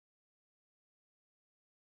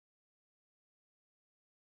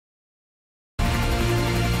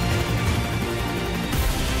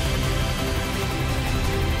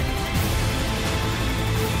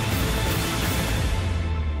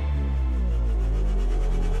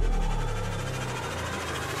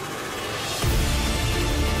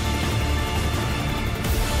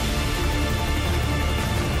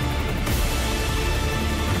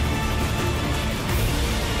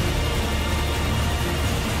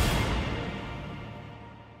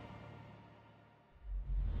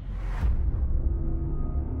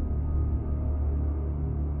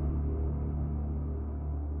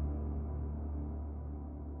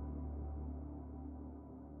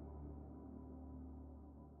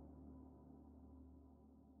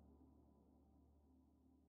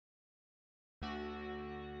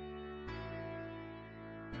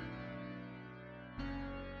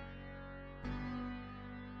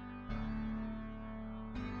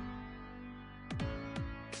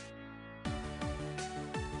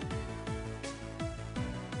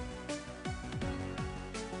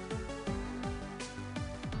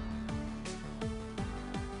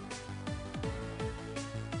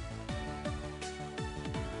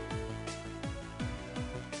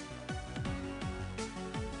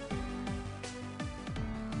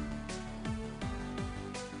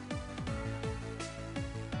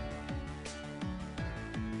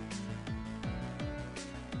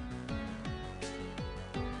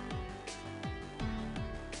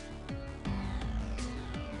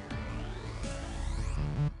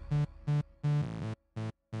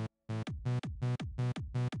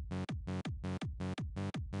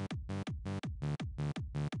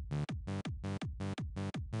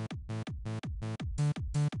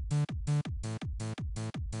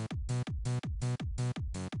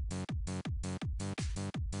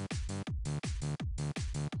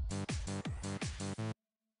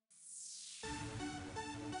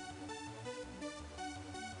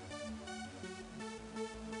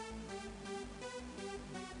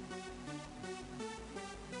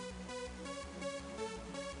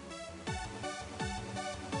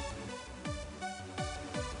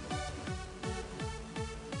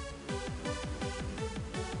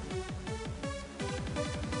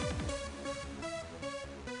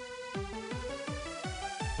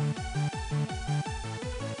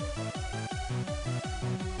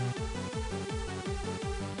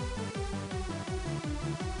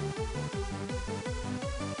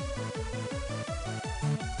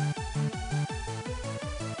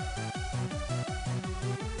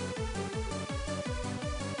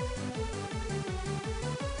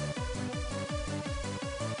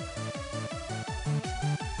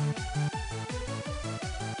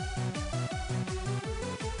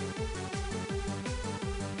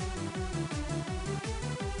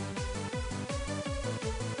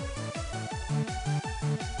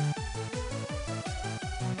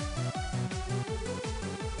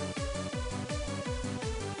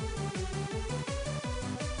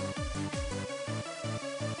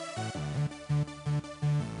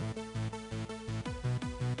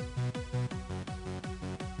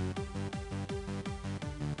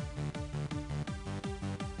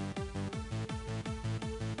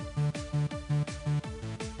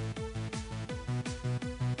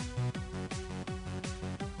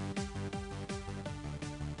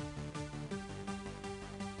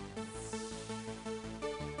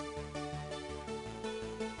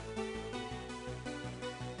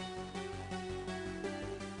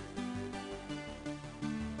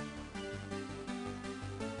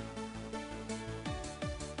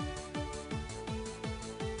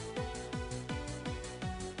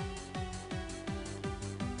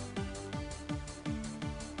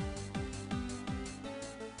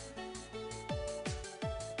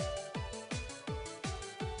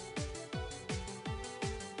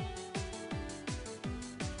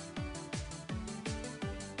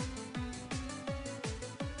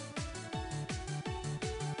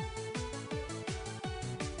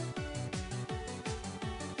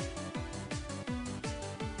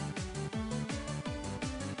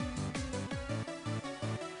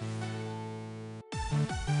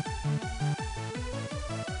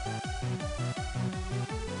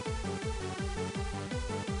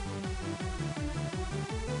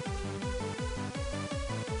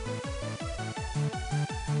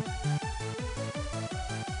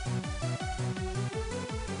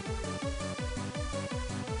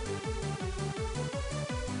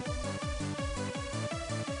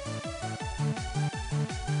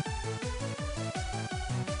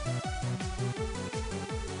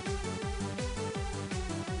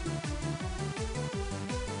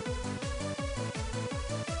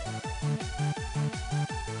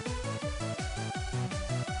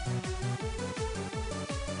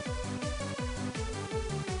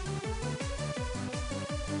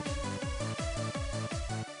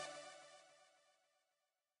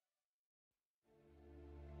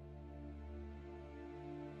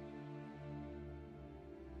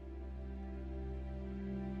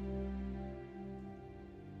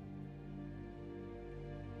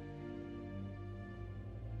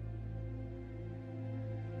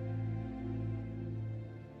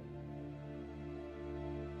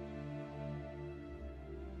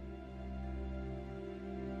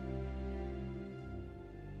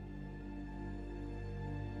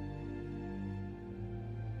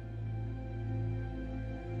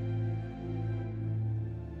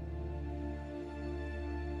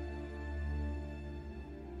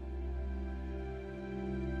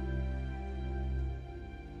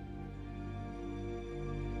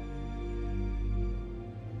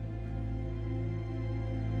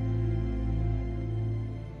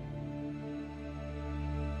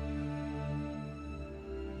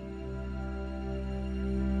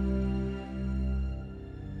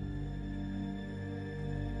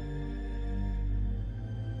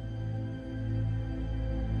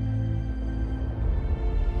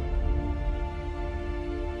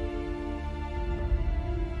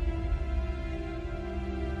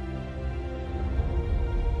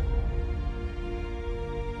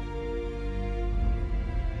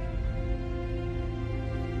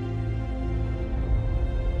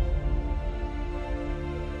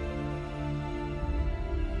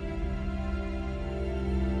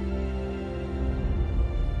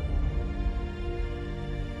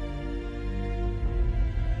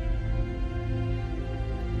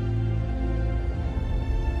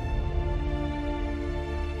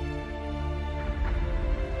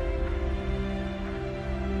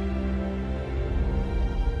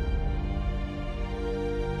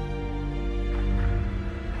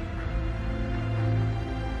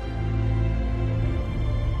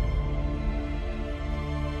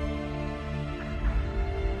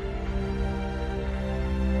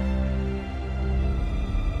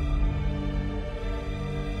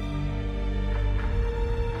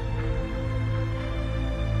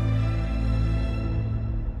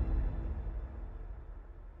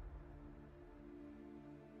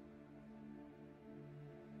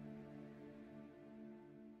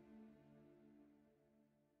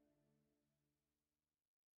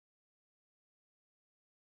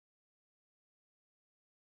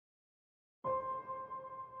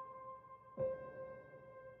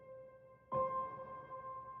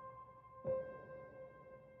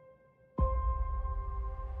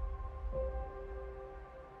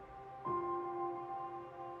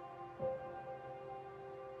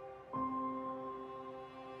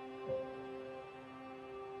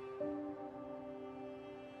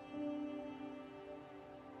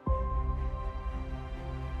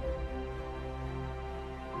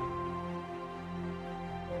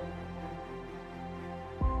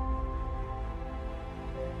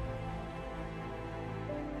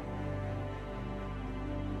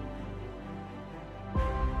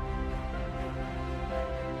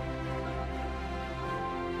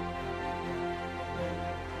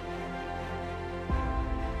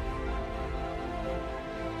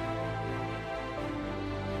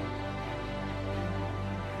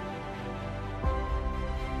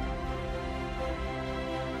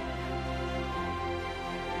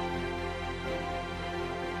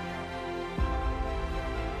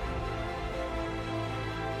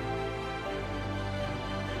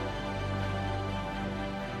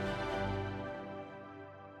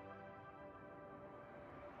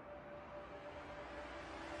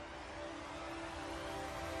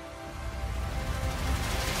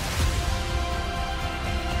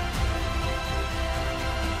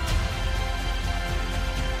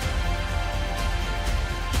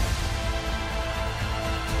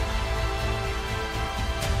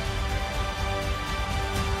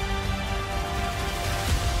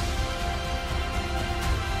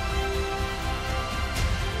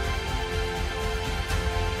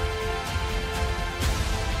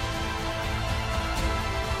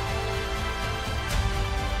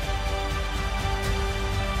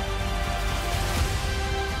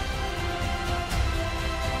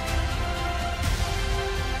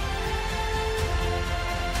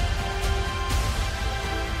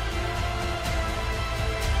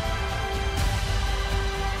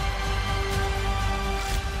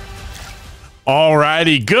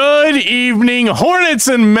Alrighty, good evening, Hornets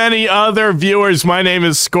and many other viewers. My name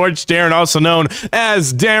is Scorched Darren, also known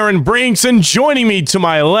as Darren Brinks, and joining me to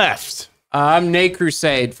my left, I'm Nate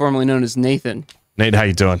Crusade, formerly known as Nathan. Nate, how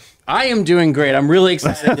you doing? I am doing great. I'm really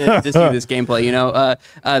excited to see this gameplay. You know,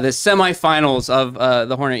 the semifinals of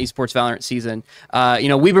the Hornet Esports Valorant season. You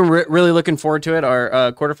know, we've been really looking forward to it.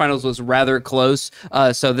 Our quarterfinals was rather close,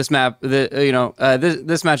 so this map,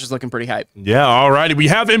 this match is looking pretty hype. Yeah, alrighty. We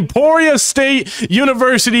have Emporia State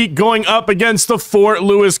University going up against the Fort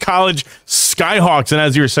Lewis College Skyhawks, and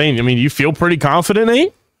as you were saying, I mean, you feel pretty confident,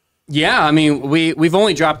 Nate? Yeah, I mean, we've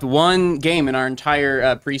only dropped one game in our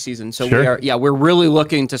entire preseason, so sure. we're really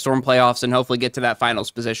looking to storm playoffs and hopefully get to that finals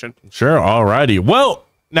position. Sure, alrighty. Well,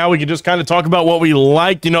 now we can just kind of talk about what we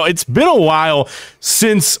liked. You know, it's been a while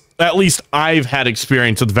since at least I've had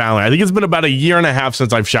experience with Valorant. I think it's been about 1.5 years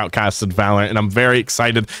since I've shoutcasted Valorant, and I'm very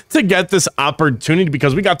excited to get this opportunity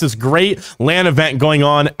because we got this great LAN event going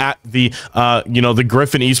on at the, the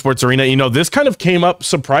Griffin Esports Arena. You know, this kind of came up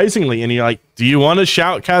surprisingly, and you're like, do you want to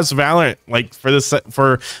shoutcast Valorant like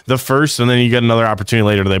for the first, and then you get another opportunity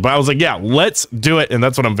later today? But I was like, yeah, let's do it, and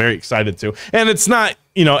that's what I'm very excited to. And it's not,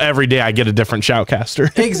 you know, every day I get a different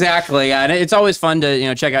shoutcaster. Exactly. Yeah, and it's always fun to, you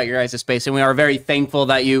know, check out your guys' space, and we are very thankful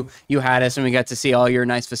that you had us and we got to see all your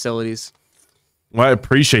nice facilities. Well, I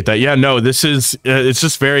appreciate that. Yeah, no, this is it's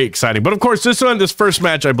just very exciting. But of course, this first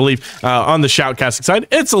match, I believe, on the shoutcasting side,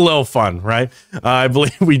 it's a little fun, right? I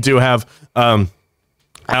believe we do have our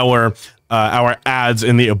ads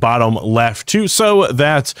in the bottom left too, so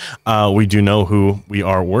that we do know who we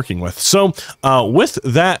are working with. So with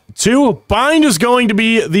that too, Bind is going to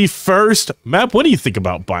be the first map. What do you think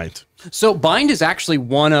about Bind? So Bind is actually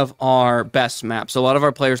one of our best maps. A lot of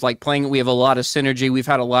our players like playing it. We have a lot of synergy. We've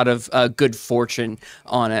had a lot of good fortune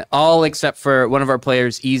on it, all except for one of our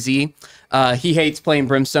players, Easy. He hates playing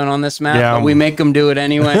Brimstone on this map, but we make him do it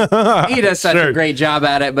anyway. He does such a great job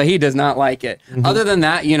at it, but he does not like it. Other than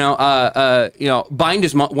that, you know, Bind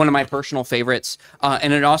is one of my personal favorites,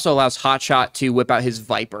 and it also allows Hotshot to whip out his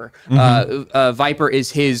Viper. Viper is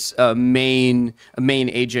his main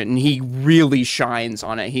agent, and he really shines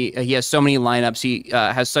on it. He has so many lineups. He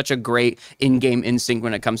has such a great in-game instinct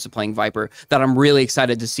when it comes to playing Viper that I'm really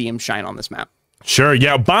excited to see him shine on this map. Sure,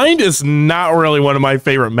 yeah, Bind is not really one of my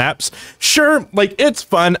favorite maps. Sure, like, it's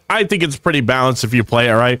fun. I think it's pretty balanced if you play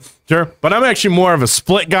it right. Sure, but I'm actually more of a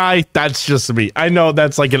Split guy. That's just me. I know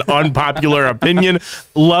that's like an unpopular opinion.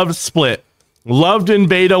 Loved Split. Loved in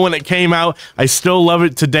beta when it came out. I still love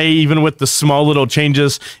it today, even with the small little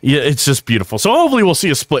changes. Yeah, it's just beautiful. So hopefully we'll see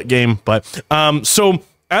a Split game. But so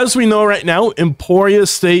as we know right now, Emporia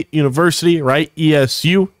State University, right?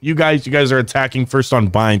 ESU, you guys are attacking first on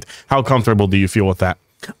Bind. How comfortable do you feel with that?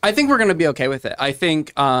 I think we're going to be okay with it. I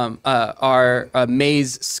think our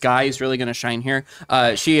Maze Sky is really going to shine here.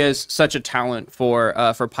 She is such a talent for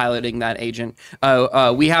piloting that agent.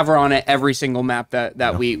 We have her on every single map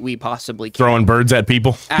that we possibly can. Throwing birds at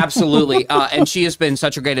people. Absolutely. And she has been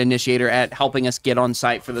such a great initiator at helping us get on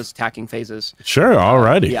site for those attacking phases. Sure.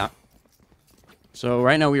 Alrighty. Yeah. So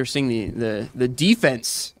right now we are seeing the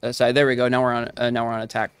defense side. There we go. Now we're on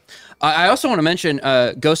attack. I also want to mention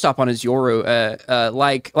Ghost Stop on his Yoru.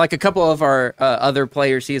 Like a couple of our other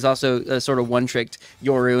players, he is also sort of one-tricked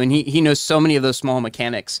Yoru, and he knows so many of those small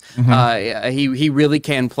mechanics. He really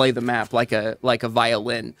can play the map like a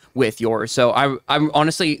violin with Yoru. So I'm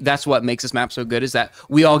honestly, that's what makes this map so good, is that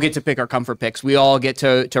we all get to pick our comfort picks. We all get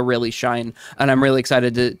to really shine, and I'm really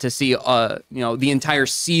excited to see you know, the entire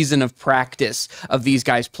season of practice of these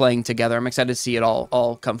guys playing together. I'm excited to see it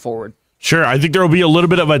all come forward. Sure, I think there will be a little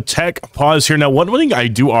bit of a tech pause here. Now, one thing I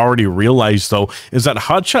do already realize, though, is that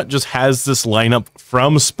Hotshot just has this lineup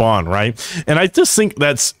from spawn, right? And I just think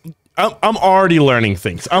that's... I'm already learning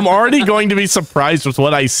things. I'm already going to be surprised with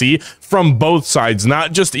what I see from both sides,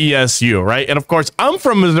 not just ESU, right? And of course, I'm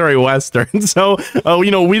from Missouri Western, so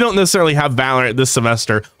you know, we don't necessarily have Valorant this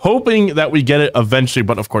semester. Hoping that we get it eventually,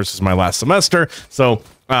 but of course, it's my last semester. So,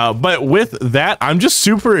 but with that, I'm just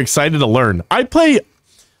super excited to learn. I play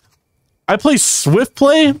Swift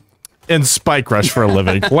Play and Spike Rush for a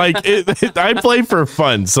living. Like I play for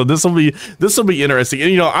fun, so this will be interesting.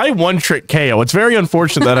 And you know, I one-trick KO. It's very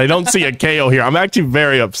unfortunate that I don't see a KO here. I'm actually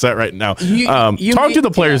very upset right now. Talk to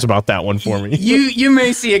the players about that one for me. You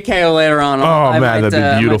may see a KO later on. Oh man, that'd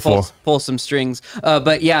be beautiful. Pull some strings.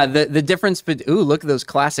 But yeah, the difference. Ooh, look at those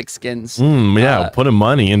classic skins. Yeah, putting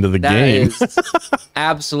money into the game. Is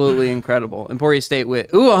absolutely incredible. Emporia State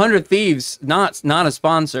with 100 Thieves, not a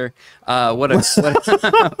sponsor.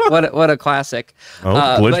 What what a classic. Oh,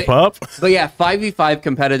 glitch pup. But yeah, 5v5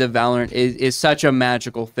 competitive Valorant is such a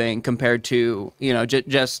magical thing compared to, you know,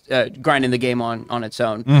 just grinding the game on its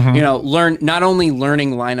own. You know, not only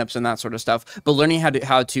learning lineups and that sort of stuff, but learning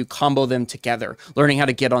how to combo them together, learning how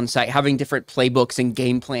to get on site, having different playbooks and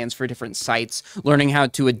game plans for different sites, learning how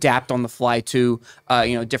to adapt on the fly to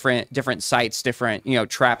you know, different sites, different, you know,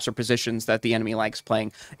 traps or positions that the enemy likes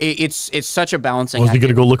playing. It's such a balancing. Oh, is he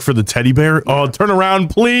gonna go look for the teddy bear? Yeah. Oh, turn around,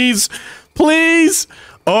 please, please.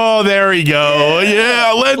 Oh, there we go.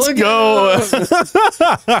 Yeah, let's go.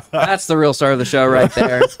 That's the real star of the show right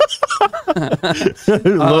there.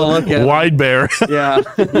 Look at wide bear. Yeah.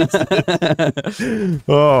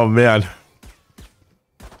 Oh man.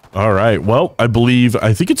 All right. Well, I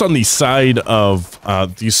think it's on the side of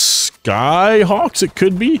the Skyhawks. It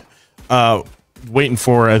could be. Waiting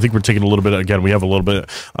for. I think we're taking a little bit. Again, we have a little bit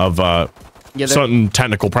of something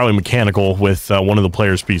technical, probably mechanical, with one of the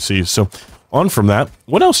players' PCs. So on from that,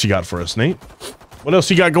 what else you got for us, Nate? What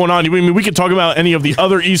else you got going on? I mean, we could talk about any of the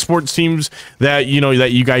other esports teams that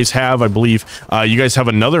you guys have. I believe you guys have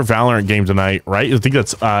another Valorant game tonight, right? I think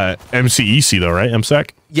that's MCEC though, right?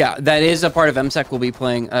 MCEC. Yeah, that is a part of MCEC. We'll be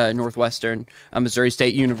playing Northwestern Missouri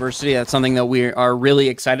State University. That's something that we are really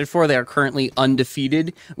excited for. They are currently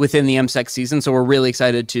undefeated within the MCEC season, so we're really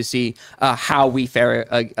excited to see how we fare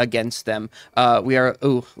against them. We are.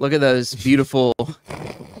 Ooh, look at those beautiful.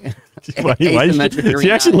 He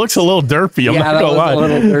actually looks a little derpy. I'm not gonna lie. A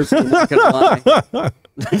little derpy, not gonna lie.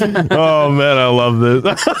 Oh man, I love this.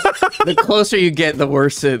 The closer you get, the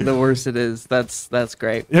worse it is. That's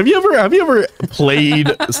great. Have you ever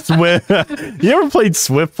played Swift? You ever played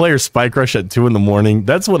Swift Play or Spike Rush at 2 in the morning?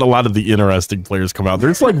 That's when a lot of the interesting players come out.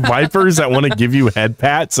 There's like Vipers that want to give you head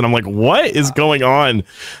pats, and I'm like, what is going on?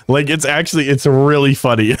 Like, it's really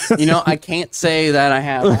funny. You know, I can't say that I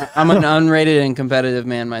have. I'm an unrated and competitive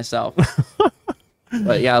man myself.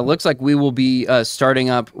 But yeah, it looks like we will be starting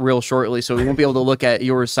up real shortly, so we won't be able to look at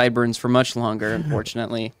your sideburns for much longer,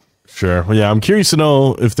 unfortunately. Sure. Well, yeah, I'm curious to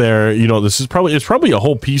know if they're, you know, it's probably a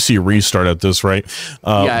whole PC restart at this, right?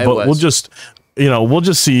 Yeah, but we'll just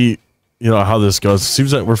see, how this goes. It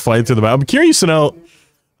seems like we're flying through the map. I'm curious to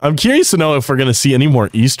know if we're going to see any more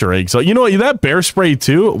Easter eggs. So, that bear spray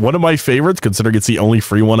too, one of my favorites, considering it's the only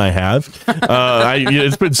free one I have.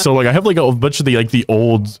 It's been so long. I have like a bunch of the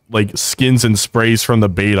old like skins and sprays from the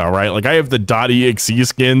beta, right? Like I have the .exe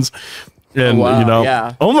skins and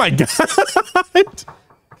yeah. Oh my God.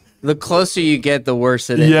 The closer you get, the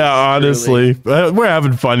worse it is. Yeah, honestly. We're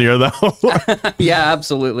having fun here though. Yeah,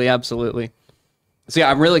 absolutely. So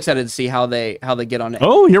yeah, I'm really excited to see how they get on it.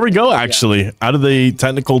 Oh, here we go. Actually, out of the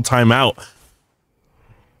technical timeout.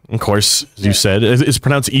 Of course, as you said, it's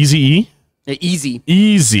pronounced easy. Easy.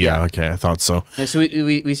 Easy. Yeah. Okay, I thought so. Yeah, so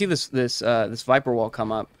we see this Viper wall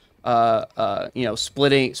come up.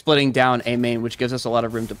 Splitting down a main, which gives us a lot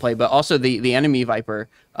of room to play. But also the enemy Viper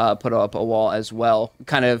put up a wall as well,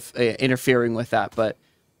 kind of interfering with that. But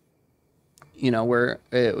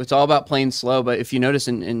it's all about playing slow. But if you notice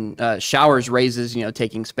in showers, raises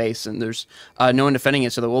taking space, and there's no one defending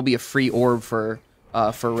it, so there will be a free orb for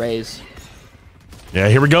Raze. Yeah,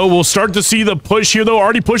 here we go. We'll start to see the push here, though.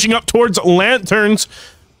 Already pushing up towards lanterns.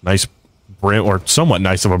 Nice brim, or somewhat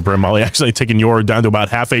nice of a brim molly. Actually taking Yor down to about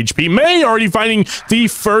half HP. May already finding the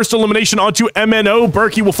first elimination onto MNO.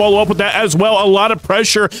 Berkey will follow up with that as well. A lot of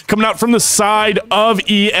pressure coming out from the side of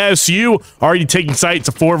ESU. Already taking sight. It's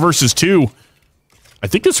a 4 versus 2. I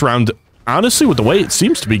think this round, honestly, with the way it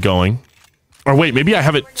seems to be going, or wait, maybe I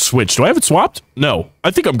have it switched. Do I have it swapped? No. I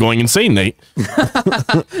think I'm going insane, Nate.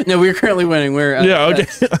 No, we're currently winning. We're okay.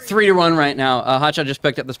 3-1 right now. Hotshot just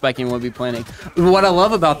picked up the spike and will be planning. What I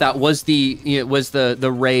love about that was the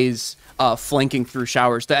Raze flanking through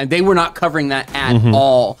showers. They were not covering that at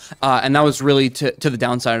all, and that was really to the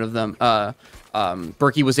downside of them.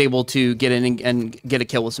 Berkey was able to get in and get a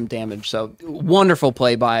kill with some damage. So wonderful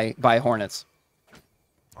play by Hornets.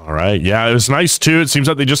 All right. Yeah, it was nice too. It seems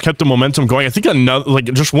like they just kept the momentum going. I think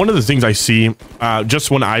just one of the things I see just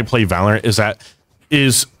when I play Valorant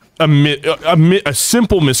is a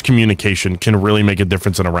simple miscommunication can really make a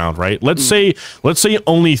difference in a round, right? Let's say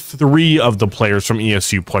only 3 of the players from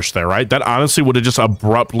ESU pushed there, right? That honestly would have just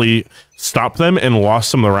abruptly stopped them and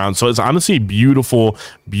lost them the round. So it's honestly beautiful,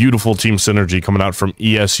 beautiful team synergy coming out from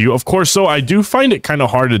ESU. Of course, so I do find it kind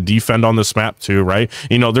of hard to defend on this map too, right?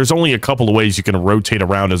 There's only a couple of ways you can rotate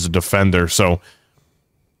around as a defender. So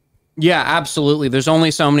yeah, absolutely. There's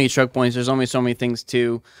only so many choke points. There's only so many things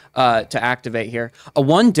to activate here.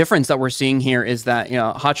 One difference that we're seeing here is that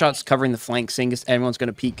Hotshot's covering the flank, seeing as everyone's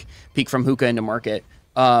going to peek from hookah into market.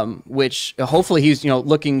 which hopefully he's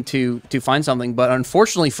looking to find something. But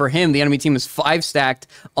unfortunately for him, the enemy team is 5 stacked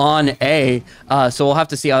on A. So we'll have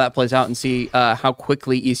to see how that plays out and see how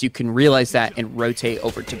quickly ESU can realize that and rotate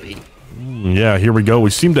over to B. Yeah, here we go. We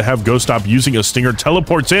seem to have Ghost Stop using a stinger.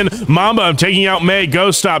 Teleports in. Mamba taking out May.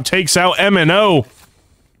 Ghost Stop takes out MNO.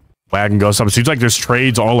 Wagon Ghost Stop. It seems like there's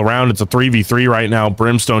trades all around. It's a 3v3 right now.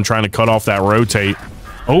 Brimstone trying to cut off that rotate.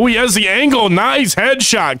 Oh, he has the angle. Nice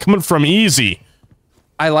headshot coming from Easy.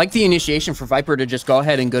 I like the initiation for Viper to just go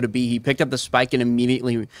ahead and go to B. He picked up the spike and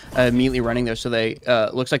immediately running there. So they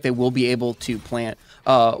looks like they will be able to plant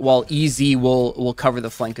while EZ will cover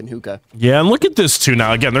the flank and hookah. Yeah, and look at this too.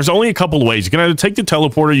 Now, again, there's only a couple of ways. You can either take the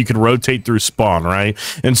teleporter, you can rotate through spawn, right?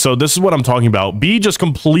 And so this is what I'm talking about. B just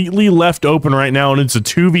completely left open right now, and it's a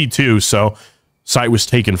 2v2. So site was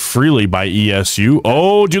taken freely by ESU.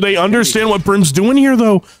 Oh, do they understand what Brim's doing here,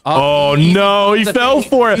 though? Oh, no, he fell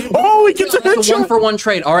for it. Oh, he gets a headshot. 1-for-1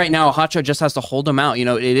 trade. All right, now Hotshot just has to hold him out. It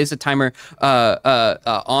is a timer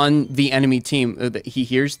on the enemy team. He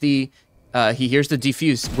hears the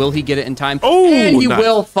defuse. Will he get it in time? Oh, and he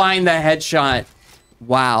will find the headshot.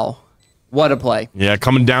 Wow. What a play. Yeah,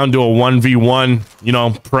 coming down to a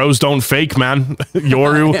 1v1. Pros don't fake, man.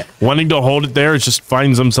 Yoru wanting to hold it there, just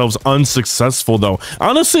finds themselves unsuccessful, though.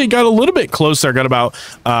 Honestly, it got a little bit closer. Got about,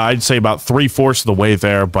 I'd say about 3/4 of the way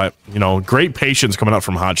there. But, great patience coming out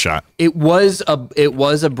from Hotshot. It was a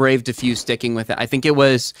brave defuse sticking with it. I think it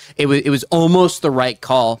was almost the right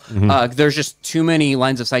call. There's just too many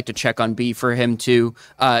lines of sight to check on B for him to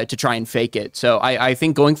try and fake it. So I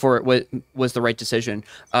think going for it was the right decision.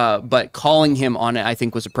 But calling him on it, I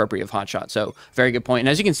think, was appropriate of Hotshot. So very good point. And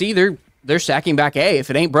as you can see, they're stacking back A.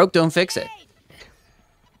 If it ain't broke, don't fix it.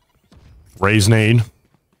 Raise nade.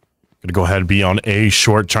 Gonna go ahead and be on A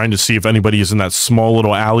short, trying to see if anybody is in that small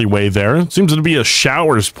little alleyway there. It seems to be a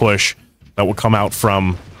showers push that will come out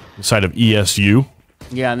from the side of ESU.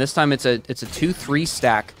 Yeah, and this time it's a 2-3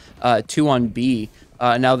 stack, 2 on B.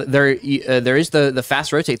 Now there is the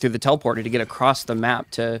fast rotate through the teleporter to get across the map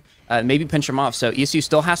to maybe pinch him off. So ESU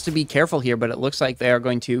still has to be careful here, but it looks like they are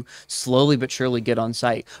going to slowly but surely get on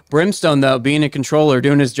site. Brimstone, though, being a controller,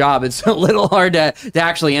 doing his job, it's a little hard to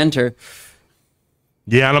actually enter.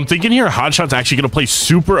 Yeah, and I'm thinking here, Hotshot's actually going to play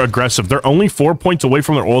super aggressive. They're only 4 points away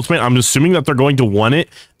from their ultimate. I'm assuming that they're going to want it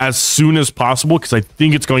as soon as possible because I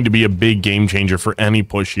think it's going to be a big game changer for any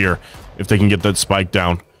push here if they can get that spike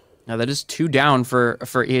down. Now that is 2 down for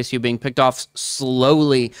ESU, being picked off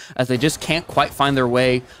slowly as they just can't quite find their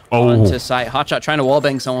way onto site. Hotshot trying to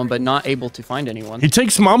wallbang someone, but not able to find anyone. He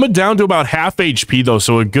takes Mama down to about half HP, though,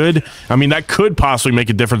 so that could possibly make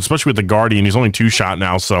a difference, especially with the Guardian. He's only 2 shot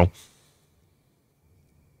now, so.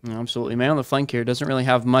 Absolutely. Man on the flank here doesn't really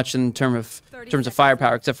have much in terms of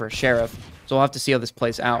firepower except for a Sheriff. So we'll have to see how this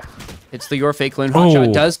plays out. It's the Your Fake Loon.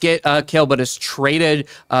 Hotshot does get a kill, but is traded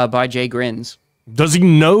by Jay Grins. Does he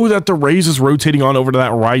know that the Raze is rotating on over to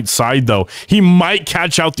that right side, though? He might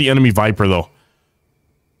catch out the enemy Viper, though.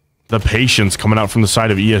 The patience coming out from the side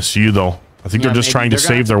of ESU, though. I think they're just trying to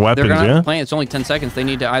save their weapons, yeah? Plant. It's only 10 seconds. They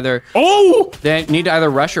need to either... They need to either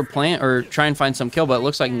rush or plant or try and find some kill, but it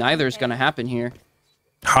looks like neither is going to happen here.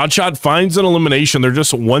 Hotshot finds an elimination. They're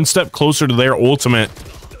just one step closer to their ultimate.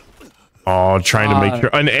 Oh, trying to make sure.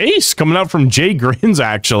 An ace coming out from Jay Grins,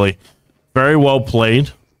 actually. Very well played.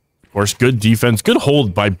 Of course, good defense, good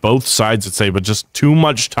hold by both sides, I'd say, but just too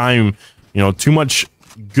much time, too much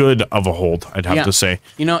good of a hold, I'd have to say.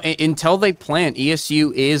 Until they plant,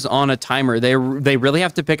 ESU is on a timer. They really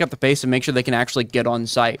have to pick up the pace and make sure they can actually get on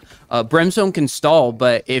site. Brimstone can stall,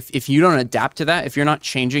 but if you don't adapt to that, if you're not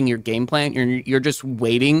changing your game plan, you're just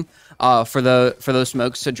waiting for those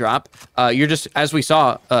smokes to drop. You're just, as we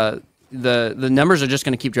saw, the numbers are just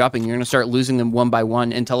going to keep dropping. You're going to start losing them one by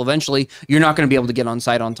one until eventually you're not going to be able to get on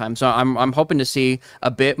site on time. So I'm hoping to see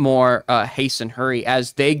a bit more haste and hurry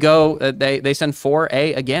as they go. They send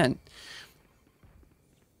 4A again.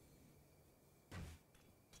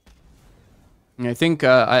 And I think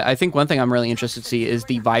one thing I'm really interested to see is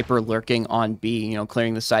the Viper lurking on B.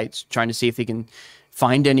 Clearing the sites, trying to see if he can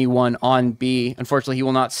find anyone on B. Unfortunately, he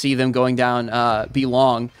will not see them going down B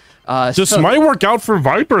long. This might work out for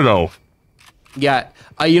Viper, though. Yeah,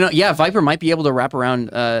 Viper might be able to wrap around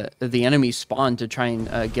the enemy spawn to try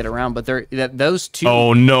and get around, but those two.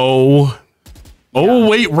 Oh no! Yeah. Oh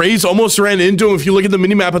wait, Raze almost ran into him. If you look at the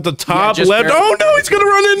minimap at the top left, oh no, he's gonna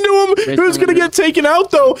run into him. Who's gonna get taken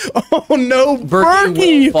out though? Oh no,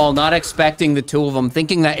 Berkey will fall, not expecting the 2 of them,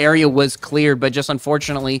 thinking that area was cleared, but just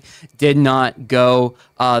unfortunately did not go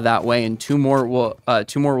that way. And 2 more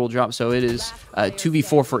will drop. So it is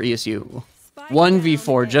 2v4 for ESU.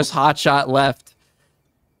 1v4, just Hotshot left.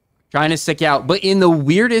 trying to stick out, but in the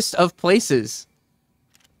weirdest of places.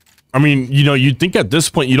 I mean, you know, you'd think at this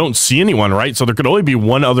point you don't see anyone, right? So there could only be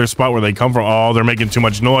one other spot where they come from. Oh, they're making too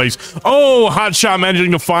much noise. Oh, hot shot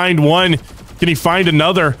managing to find one. Can he find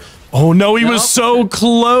another? Oh, no, he was so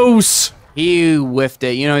close. He whiffed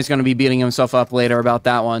it. You know he's going to be beating himself up later about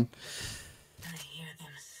that one.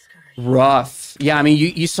 Rough. Yeah, I mean,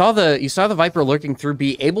 you saw the Viper lurking through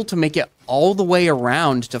B, able to make it all the way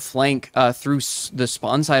around to flank through the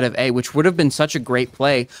spawn side of A, which would have been such a great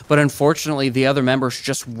play, but unfortunately the other members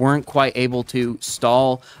just weren't quite able to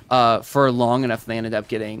stall for long enough. They ended up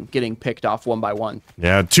getting picked off one by one.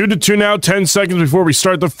 Yeah, 2-2 now, 10 seconds before we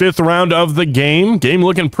start the 5th round of the game. Game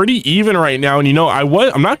looking pretty even right now, and you know,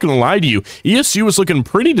 I'm not gonna lie to you, ESU was looking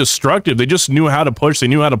pretty destructive. They just knew how to push. They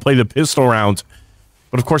knew how to play the pistol rounds.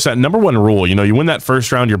 But of course, that #1 rule, you know, you win that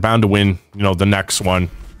first round, you're bound to win, you know, the next one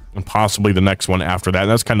and possibly the next one after that.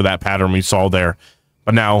 And that's kind of that pattern we saw there.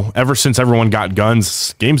 But now, ever since everyone got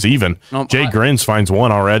guns, game's even. Jay Grins finds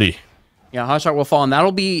one already. Yeah, hotshot will fall, and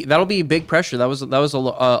that'll be big pressure. That was a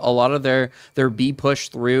lot of their B push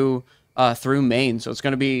through main. So it's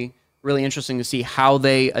going to be really interesting to see how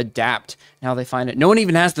they adapt and how they find it. No one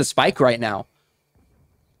even has the spike right now.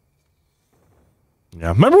 Yeah,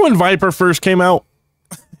 remember when Viper first came out?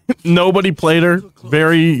 Nobody played her.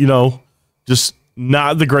 Very, you know, just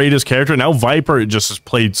not the greatest character. Now Viper just has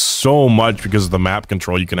played so much because of the map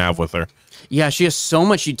control you can have with her. Yeah, she has so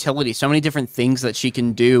much utility, so many different things that she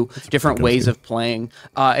can do, different ways of playing,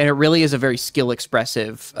 and it really is a very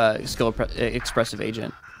expressive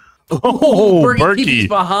agent. Oh, Berkey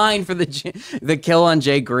behind for the kill on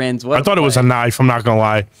Jay Grins. I thought it was a knife. I'm not gonna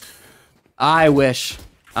lie. I wish.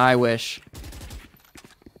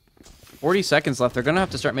 40 seconds left. They're going to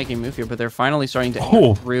have to start making a move here, but they're finally starting to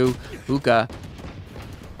enter through Hookah.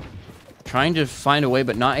 Trying to find a way,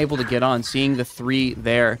 but not able to get on. Seeing the 3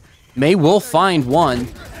 there. May will find one.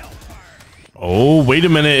 Oh, wait a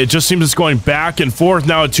minute. It just seems it's going back and forth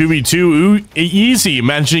now at 2v2. Ooh, easy.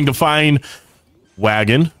 Managing to find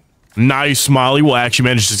Wagon. Nice Molly will actually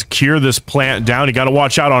manage to secure this plant down. You got to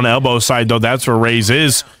watch out on elbow side, though. That's where Raze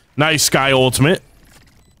is. Nice Sky ultimate.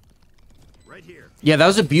 Yeah, that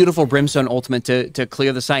was a beautiful Brimstone ultimate to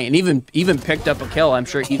clear the site, and even picked up a kill. I'm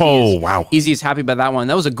sure Easy is happy about that one.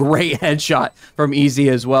 That was a great headshot from Easy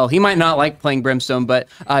as well. He might not like playing Brimstone, but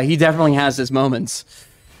he definitely has his moments.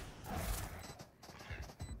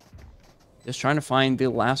 Just trying to find the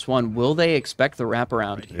last one. Will they expect the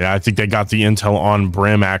wraparound? Yeah, I think they got the intel on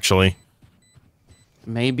Brim, actually.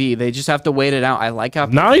 Maybe. They just have to wait it out. I like how...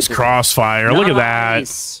 Nice crossfire. Look at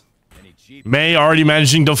that. May already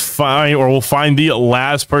managing to find, or will find the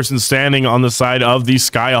last person standing on the side of the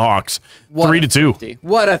Skyhawks. 3-2.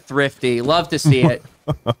 What a thrifty. Love to see it.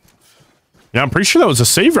 Yeah, I'm pretty sure that was a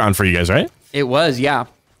save round for you guys, right? It was, yeah.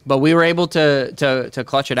 But we were able to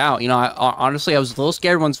clutch it out. You know, honestly, I was a little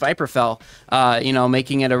scared once Viper fell, you know,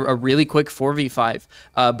 making it a really quick 4v5.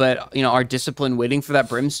 But, you know, our discipline waiting for that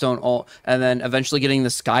Brimstone ult, and then eventually getting the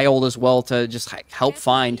Sky ult as well to just help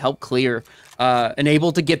clear, and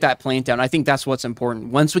able to get that plant down. I think that's what's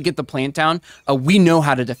important. Once we get the plant down, we know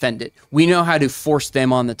how to defend it. We know how to force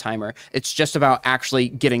them on the timer. It's just about actually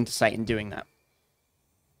getting to site and doing that.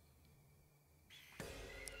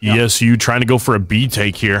 ESU trying to go for a B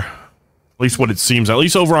take here. At least what it seems. At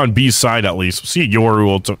least over on B's side, at least. We'll see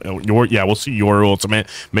we'll see Yoru ultimate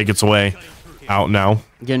make its way out now.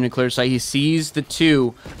 Getting a clear sight. He sees the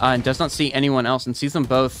 2 and does not see anyone else, and sees them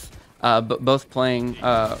both playing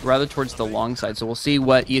rather towards the long side. So we'll see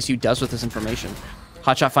what ESU does with this information.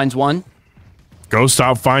 Hotshot finds one. Ghost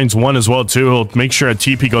Stop finds one as well, too. He'll make sure a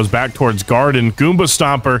TP goes back towards Garden. Goomba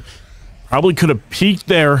Stomper probably could have peeked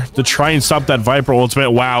there to try and stop that Viper ultimate.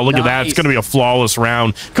 Wow, look at that. It's going to be a flawless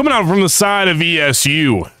round. Coming out from the side of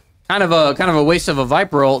ESU. Kind of a waste of a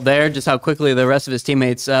Viper ult there, just how quickly the rest of his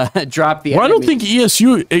teammates dropped the enemy. I don't think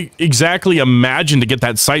ESU exactly imagined to get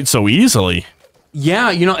that site so easily.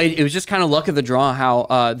 Yeah, you know, it was just kind of luck of the draw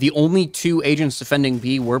how the only 2 agents defending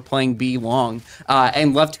B were playing B long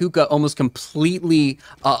and left Hookah almost completely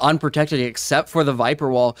unprotected except for the Viper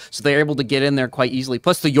wall, so they're able to get in there quite easily.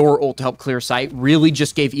 Plus the Yor ult to help clear sight really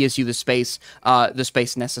just gave ESU the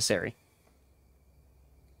space necessary.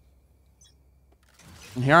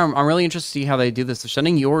 And here I'm really interested to see how they do this. They're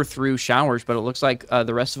sending Yor through showers, but it looks like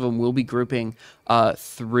the rest of them will be grouping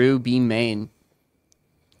through B main.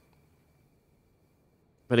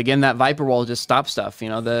 But again, that Viper wall just stops stuff. You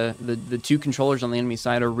know, the 2 controllers on the enemy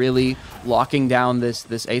side are really locking down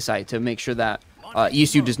this A site to make sure that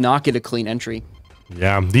ESU does not get a clean entry.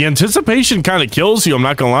 Yeah, the anticipation kind of kills you. I'm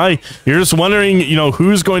not gonna lie. You're just wondering, you know,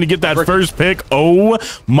 who's going to get that first pick. Oh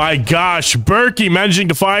my gosh, Berkey managing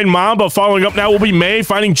to find Mamba. Following up now will be May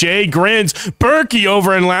finding Jay Grins. Berkey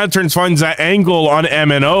over in Lanterns finds that angle on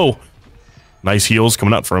MNO. Nice heals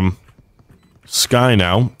coming up from Sky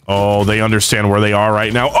now. Oh, they understand where they are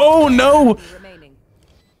right now. Oh no!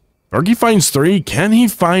 Berkey finds 3. Can he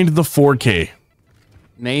find the 4K?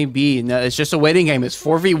 Maybe. No, it's just a waiting game. It's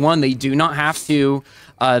 4v1. They do not have to, you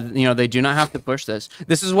know, they do not have to push this.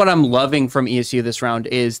 This is what I'm loving from ESU this round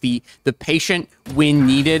is the patient when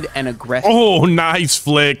needed and aggressive. Oh, nice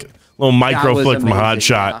flick. Little micro flick from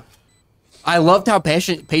Hotshot. Yeah. I loved how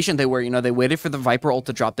patient they were. You know, they waited for the Viper ult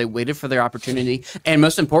to drop. They waited for their opportunity. And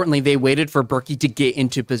most importantly, they waited for Berkey to get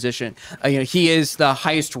into position. You know, he is the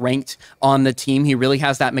highest ranked on the team. He really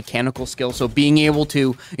has that mechanical skill. So being able to,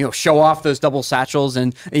 you know, show off those double satchels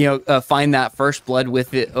and, you know, find that first blood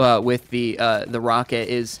with it, with the rocket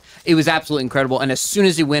it was absolutely incredible. And as soon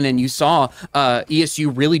as he went in, you saw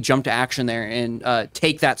ESU really jump to action there and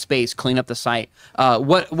take that space, clean up the site.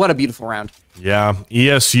 What a beautiful round. Yeah,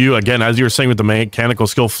 ESU, again, as you were saying with the mechanical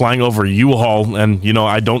skill, flying over U-Haul, and, you know,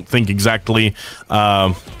 I don't think exactly,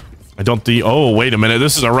 oh, wait a minute,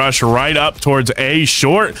 this is a rush right up towards A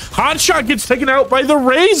short. Hotshot gets taken out by the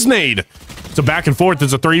Raze nade. It's a back and forth,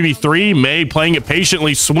 it's a 3v3, May playing it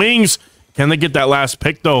patiently, swings. Can they get that last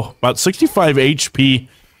pick, though? About 65 HP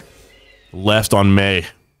left on May.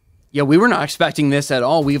 Yeah, we were not expecting this at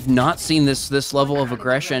all. We've not seen this level of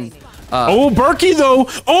aggression. Oh, Berkey, though.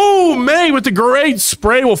 Oh, May with the great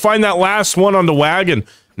spray will find that last one on the wagon.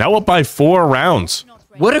 Now up by 4 rounds.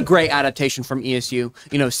 What a great adaptation from ESU.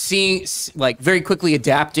 You know, seeing, like, very quickly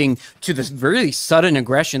adapting to this really sudden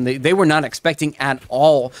aggression. They were not expecting at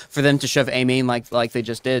all for them to shove A main like they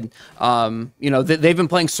just did. You know, they've been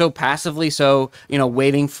playing so passively, so, you know,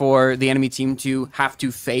 waiting for the enemy team to have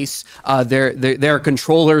to face their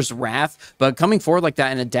controller's wrath. But coming forward like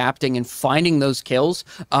that and adapting and finding those kills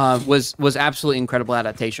was absolutely incredible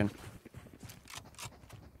adaptation.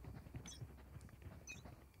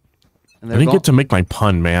 I didn't get to make my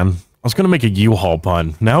pun, man. I was going to make a U-Haul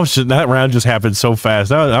pun. Now it's just, that round just happened so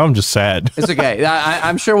fast. Now I'm just sad. It's okay.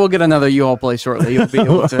 I'm sure we'll get another U-Haul play shortly. You'll be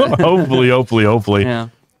able to. hopefully. Yeah.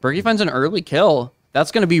 Berkey finds an early kill.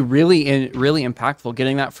 That's going to be really impactful,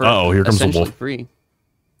 getting that for here comes the wolf. Free.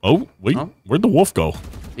 Oh, wait. Where'd the wolf go?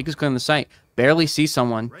 Zeke is clearing the site. Barely see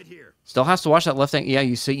someone. Right here. Still has to watch that left hand. Yeah,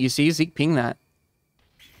 you see Zeke ping that.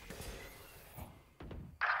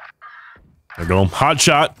 There we go. Hot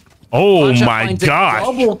shot. Oh my gosh.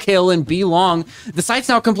 Double kill and B long. The site's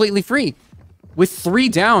now completely free. With 3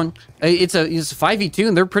 down, it's a 5v2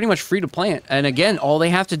 and they're pretty much free to plant. And again, all they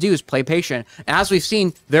have to do is play patient. As we've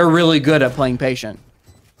seen, they're really good at playing patient.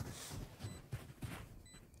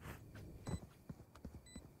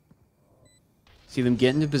 See them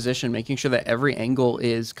get into position, making sure that every angle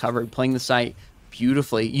is covered, playing the site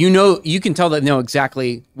beautifully. You know, you can tell that they know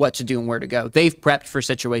exactly what to do and where to go. They've prepped for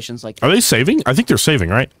situations like that. Are they saving? I think they're saving,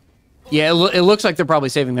 right? Yeah, it looks like they're probably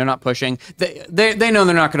saving. They're not pushing. They know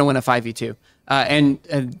they're not going to win a 5v2.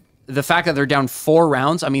 And the fact that they're down 4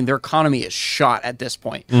 rounds, I mean, their economy is shot at this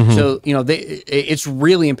point. So, you know, it's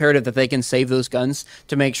really imperative that they can save those guns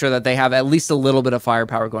to make sure that they have at least a little bit of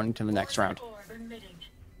firepower going into the next round.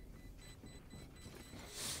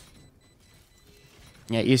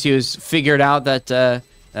 Yeah, ESU has figured out that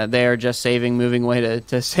they are just saving, moving away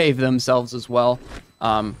to save themselves as well.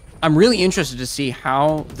 I'm really interested to see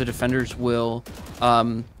how the defenders will,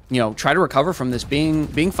 you know, try to recover from this.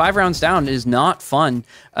 Being 5 rounds down is not fun.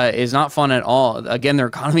 Is not fun at all. Again, their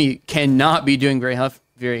economy cannot be doing very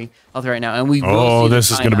healthy right now, and we will. Oh,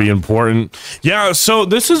 this is going to be important. Yeah, so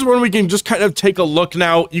this is when we can just kind of take a look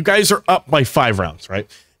now. You guys are up by 5 rounds, right?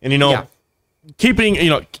 And you know, keeping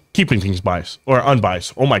things biased or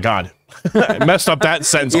unbiased. Oh my God, I messed up that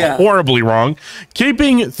sentence horribly wrong.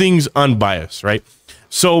 Keeping things unbiased, right?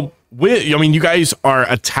 So, I mean, you guys are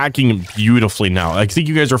attacking beautifully now. I think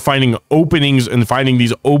you guys are finding openings and finding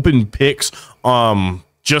these open picks,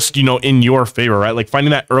 just, you know, in your favor, right? Like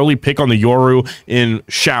finding that early pick on the Yoru in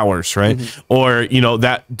showers, right? Or, you know,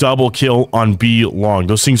 that double kill on B long.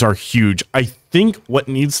 Those things are huge. I think what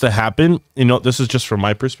needs to happen, you know, this is just from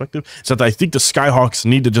my perspective, is that I think the Skyhawks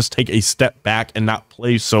need to just take a step back and not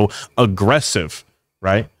play so aggressive,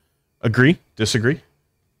 right? Agree? Disagree?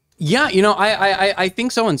 Yeah, you know, I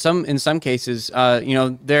think so in some cases. You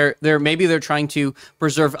know, they're trying to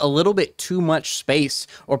preserve a little bit too much space,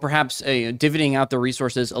 or perhaps dividing out the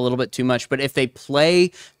resources a little bit too much. But if they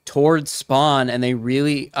play towards spawn and they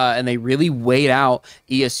really wait out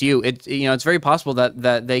ESU, it's very possible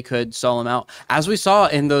that they could stall them out, as we saw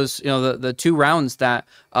in those the 2 rounds that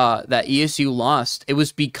ESU lost. It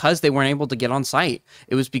was because they weren't able to get on site.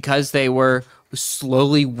 It was because they were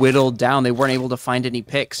slowly whittled down. They weren't able to find any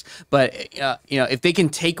picks. But if they can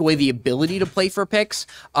take away the ability to play for picks,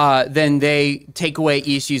 then they take away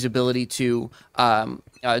ESU's ability to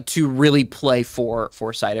really play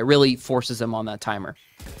for site. It really forces them on that timer.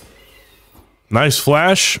 Nice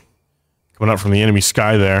flash coming up from the enemy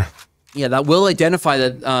sky there. Yeah, that will identify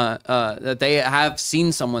that they have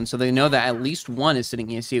seen someone, so they know that at least one is sitting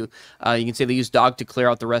ESU. You can see they use dog to clear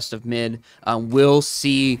out the rest of mid. We'll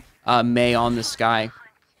see May on the sky.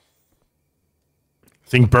 I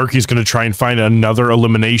think Berkey's going to try and find another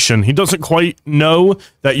elimination. He doesn't quite know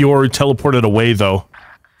that you're teleported away, though.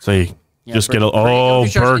 So just get a... Oh,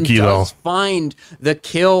 Berkey, though. Find the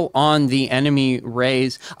kill on the enemy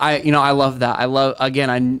Rays. I love that. I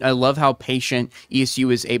love how patient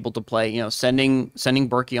ESU is able to play. Sending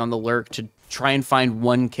Berkey on the lurk to try and find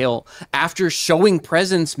one kill after showing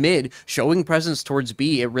presence mid, showing presence towards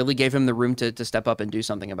B. It really gave him the room to step up and do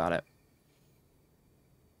something about it.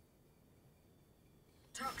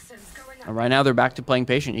 Right now they're back to playing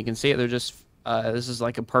patient. You can see it. They're just this is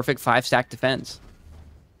like a perfect 5-stack defense.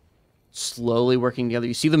 Slowly working together.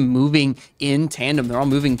 You see them moving in tandem. They're all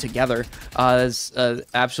moving together. It's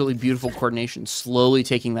absolutely beautiful coordination. Slowly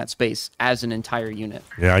taking that space as an entire unit.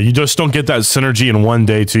 Yeah, you just don't get that synergy in one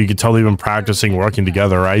day, too. You can tell they've been practicing working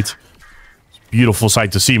together, right? It's a beautiful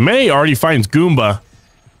sight to see. May already finds Goomba.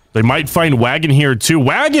 They might find Wagon here, too.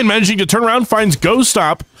 Wagon managing to turn around, finds Ghost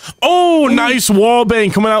Stop. Oh, nice wall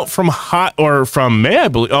bang coming out from May, I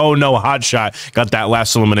believe. Oh, no, Hot Shot. Got that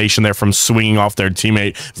last elimination there from swinging off their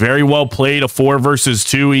teammate. Very well played. A 4 versus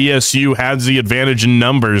 2. ESU has the advantage in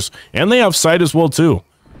numbers. And they have sight as well, too.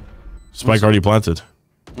 Spike already planted.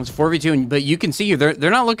 It's 4v2, but you can see here,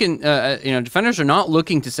 they're not looking, defenders are not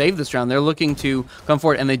looking to save this round. They're looking to come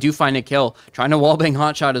forward, and they do find a kill. Trying to wall bang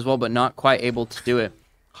Hot Shot as well, but not quite able to do it.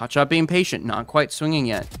 Hotshot being patient, not quite swinging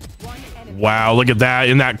yet. Wow, look at that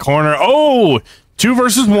in that corner. Oh, 2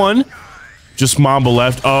 versus 1. Just Mamba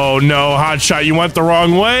left. Oh, no, Hotshot, you went the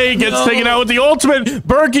wrong way. Gets taken out with the ultimate.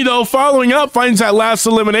 Berkey, though, following up, finds that last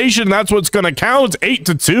elimination. That's what's going to count.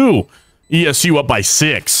 8-2. ESU up by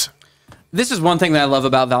 6. This is one thing that I love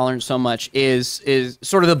about Valorant so much is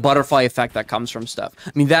sort of the butterfly effect that comes from stuff.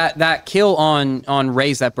 I mean, that kill on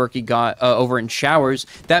Raze that Berkey got over in Showers,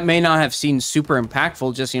 that may not have seemed super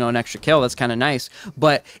impactful, just, an extra kill. That's kind of nice.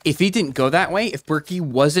 But if he didn't go that way, if Berkey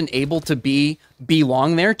wasn't able to be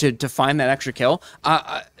long there to find that extra kill,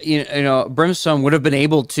 Brimstone would have been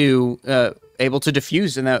able to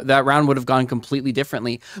defuse, and that round would have gone completely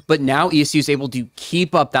differently. But now ESU is able to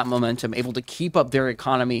keep up that momentum, able to keep up their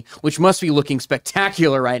economy, which must be looking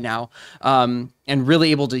spectacular right now, and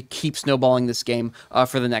really able to keep snowballing this game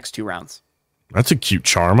for the next 2 rounds. That's a cute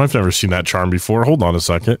charm. I've never seen that charm before. Hold on a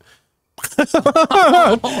second.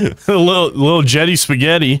 a little jetty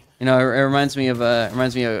spaghetti. It reminds me of the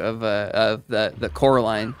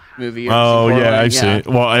Coraline movie. Oh yeah, I've seen it.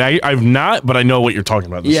 Well, I've not, but I know what you're talking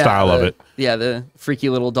about. The style of it. Yeah, the freaky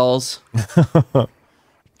little dolls. All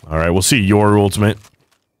right, we'll see your ultimate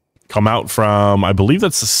come out from, I believe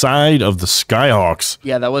that's the side of the Skyhawks.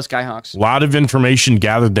 Yeah, that was Skyhawks. A lot of information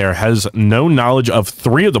gathered there. Has no knowledge of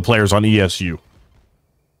 3 of the players on ESU.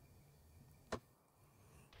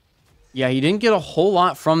 Yeah, he didn't get a whole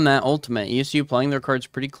lot from that ultimate. ESU playing their cards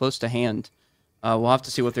pretty close to hand. We'll have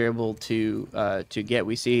to see what they're able to get.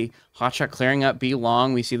 We see Hotshot clearing up B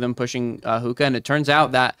long. We see them pushing Hookah, and it turns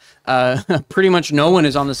out that pretty much no one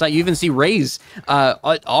is on the site. You even see Raze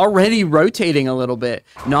already rotating a little bit,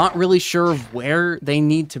 not really sure of where they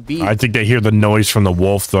need to be. I think they hear the noise from the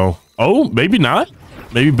Wolf, though. Oh, maybe not.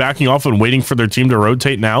 Maybe backing off and waiting for their team to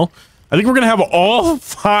rotate now. I think we're going to have all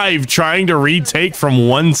 5 trying to retake from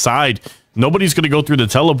one side. Nobody's going to go through the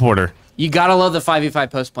teleporter. You got to love the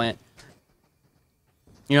 5v5 post plant.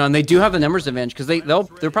 And they do have the numbers advantage because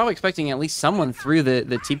they're probably expecting at least someone through the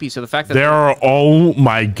TP. So the fact that oh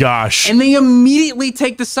my gosh. And they immediately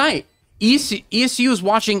take the site. ESU is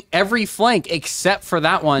watching every flank except for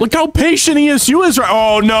that one. Look how patient ESU is.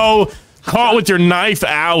 Oh no. Caught with your knife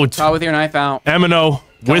out. Caught with your knife out. Emino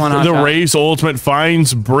with the Raze ultimate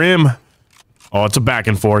finds Brim. Oh, it's a back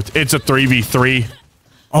and forth. It's a 3v3.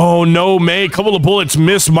 Oh, no, May. Couple of bullets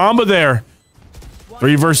miss Mamba there.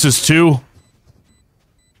 3 versus 2.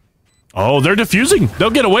 Oh, they're defusing. They'll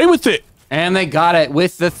get away with it. And they got it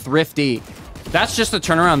with the thrifty. That's just the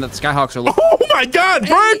turnaround that the Skyhawks are looking. Oh my God,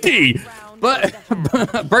 Berkey! But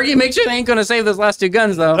Berkey, make sure they ain't gonna save those last 2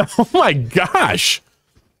 guns though. Oh my gosh.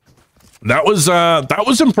 That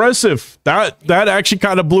was impressive. That actually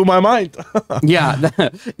kind of blew my mind. Yeah,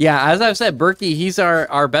 yeah. As I've said, Berkey, he's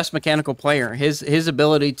our best mechanical player. His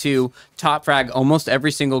ability to top frag almost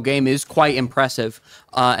every single game is quite impressive.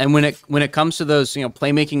 And when it comes to those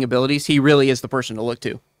playmaking abilities, he really is the person to look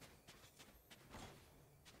to.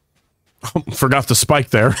 Forgot the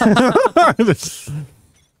spike there.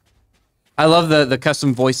 I love the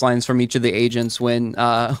custom voice lines from each of the agents when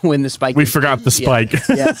the spike. We forgot the spike.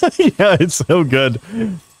 Yeah. Yeah, it's so good.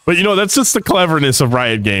 But that's just the cleverness of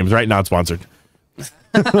Riot Games, right? Not sponsored.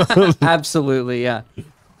 Absolutely, yeah,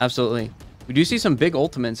 absolutely. We do see some big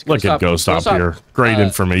ultimates. Look at Ghost Up here. Great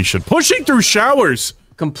information. Pushing through showers.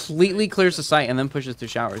 Completely clears the site and then pushes through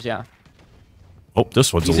showers. Yeah. Oh,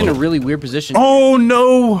 this one's He's in a really weird position. Oh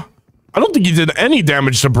no! I don't think he did any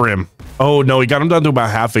damage to Brim. Oh no, he got him down to about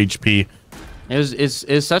half HP.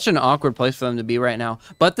 It's such an awkward place for them to be right now.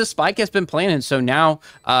 But the spike has been planted, so now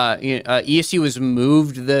ESU has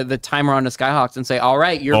moved the timer on the Skyhawks and say, all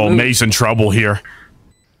right, you're moved. May's in trouble here.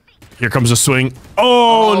 Here comes a swing.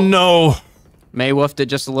 Oh, no. May woofed it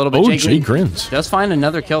just a little bit. Oh, Jay grins. Does find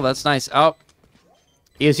another kill. That's nice. Oh,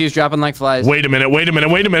 ESU's dropping like flies. Wait a minute.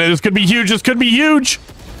 This could be huge.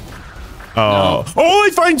 Oh, no. Oh,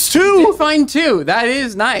 he finds 2. He find 2. That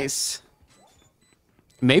is nice.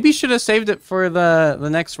 Maybe should have saved it for the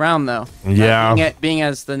next round, though. Yeah. Being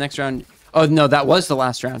as the next round. Oh, no, that was the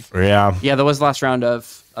last round. Yeah. Yeah, that was the last round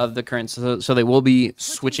of the current. So they will be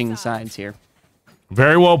switching sides here.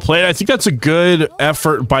 Very well played. I think that's a good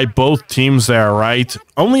effort by both teams there, right?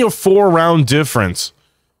 Only a 4-round difference.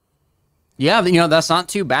 Yeah, that's not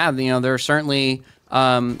too bad. There are certainly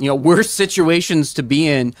worse situations to be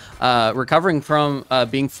in. Recovering from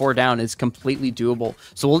being 4 down is completely doable.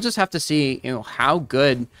 So we'll just have to see how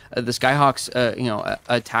good the Skyhawks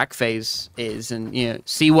attack phase is, and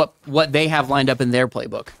see what they have lined up in their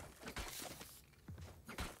playbook.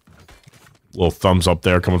 Little thumbs up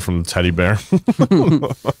there coming from the teddy bear.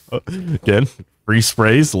 Again, free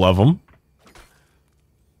sprays, love them.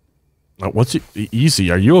 What's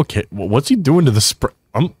Easy? Are you okay? What's he doing to the spray?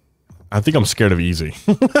 I think I'm scared of Easy.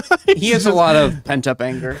 He has a lot of pent up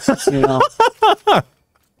anger.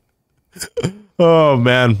 Oh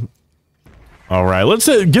man. All right, let's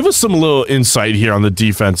give us some little insight here on the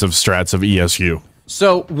defensive strats of ESU.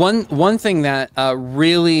 So one thing that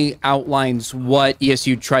really outlines what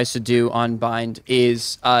ESU tries to do on Bind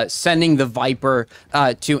is sending the Viper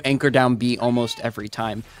to anchor down B almost every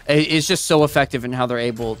time. It's just so effective in how they're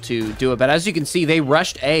able to do it. But as you can see, they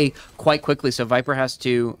rushed A quite quickly, so Viper has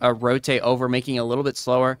to rotate over, making it a little bit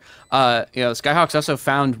slower. Skyhawks also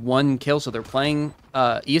found 1 kill, so they're playing.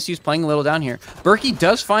 ESU's playing a little down here. Berkey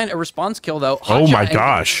does find a response kill though. Oh my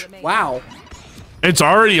gosh! Wow. It's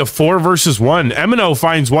already a 4 versus 1. Emino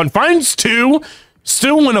finds 1, finds 2,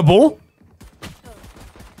 still winnable.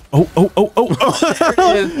 Oh.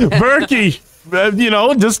 Berkey,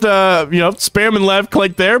 just spamming left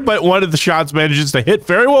click there, but one of the shots manages to hit.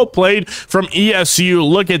 Very well played from ESU.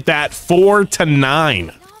 Look at that,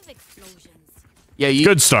 4-9. Yeah,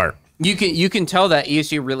 good start. You can tell that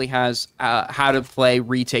ESU really has how to play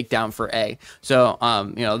retake down for A. So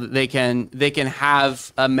they can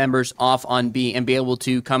have members off on B and be able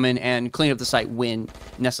to come in and clean up the site when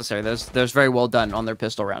necessary. That's very well done on their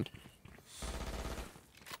pistol round.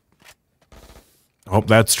 Oh,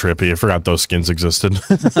 that's trippy. I forgot those skins existed.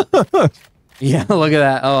 Yeah, look at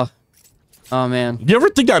that. Oh man. Do you ever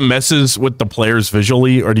think that messes with the players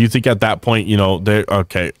visually, or do you think at that point, they're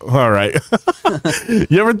okay, all right?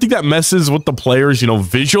 You ever think that messes with the players,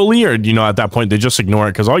 visually, or at that point they just ignore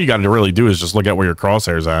it because all you got to really do is just look at where your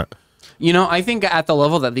crosshair's at? I think at the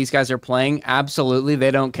level that these guys are playing, absolutely,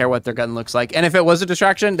 they don't care what their gun looks like. And if it was a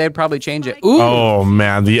distraction, they'd probably change it. Ooh. Oh,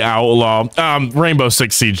 man, the Outlaw. Rainbow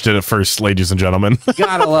Six Siege did it first, ladies and gentlemen.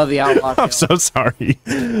 Gotta love the Outlaw. I'm so sorry.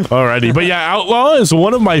 Alrighty. But yeah, Outlaw is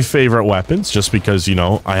one of my favorite weapons just because,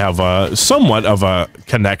 I have somewhat of a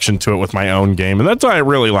connection to it with my own game. And that's why I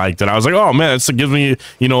really liked it. I was like, oh, man, it gives me,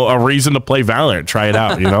 a reason to play Valorant, try it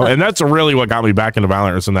out, And that's really what got me back into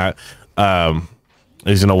Valorant is in that,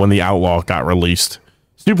 is when the Outlaw got released.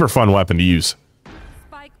 Super fun weapon to use.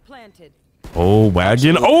 Spike planted. Oh,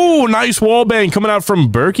 wagon. Oh, nice wall bang coming out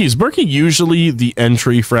from Berkey. Is Berkey usually the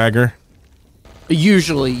entry fragger?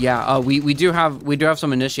 Usually, yeah. We do have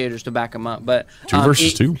some initiators to back them up, but 2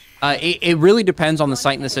 versus 2. It really depends on the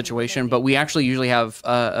site and the situation. But we actually usually have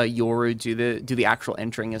a Yoru do the actual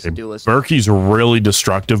entering as a duelist. Berkey's really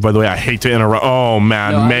destructive, by the way. I hate to interrupt. Oh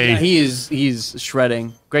man, No, May. yeah, he's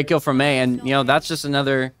shredding. Great kill from May, and that's just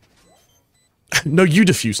another. No, you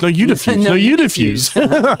defuse. No, you defuse. No, you defuse.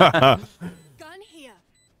 Gun here.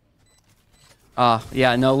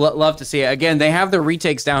 Yeah, no, love to see it. Again, they have their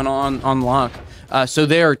retakes down on lock. So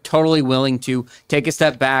they are totally willing to take a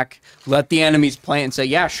step back, let the enemies plant, and say,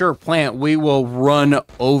 yeah, sure, plant. We will run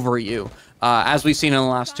over you, as we've seen in the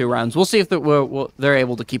last 2 rounds. We'll see if they're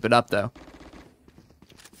able to keep it up, though.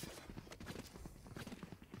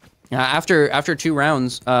 After 2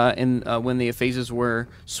 rounds, when the phases were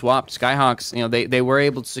swapped, Skyhawks, they were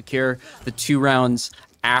able to secure the 2 rounds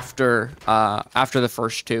after the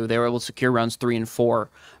first 2. They were able to secure rounds 3 and 4.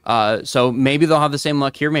 So maybe they'll have the same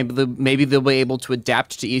luck here. Maybe they'll be able to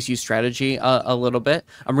adapt to ESU strategy a little bit.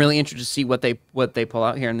 I'm really interested to see what they pull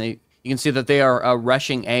out here, and you can see that they are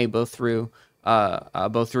rushing A both through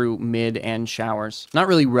mid and showers. Not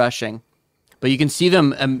really rushing, but you can see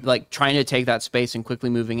them like trying to take that space and quickly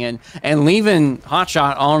moving in and leaving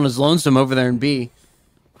Hotshot on his lonesome over there in B.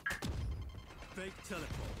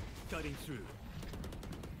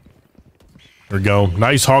 There we go.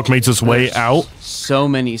 Nice Hawk makes its way out. So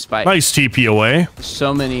many spikes. Nice TP away.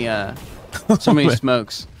 So many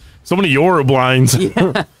smokes. So many Yoru blinds.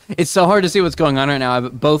 Yeah. It's so hard to see what's going on right now.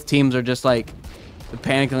 Both teams are just like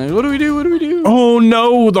panicking. Like, what do we do? What do we do? Oh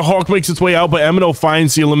no, the Hawk makes its way out, but Emino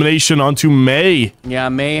finds the elimination onto May. Yeah,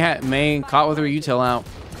 May caught with her util out.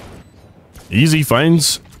 Easy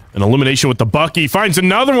finds an elimination with the Bucky. Finds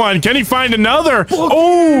another one. Can he find another?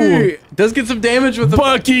 Oh, does get some damage with the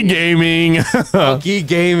Bucky Gaming. Bucky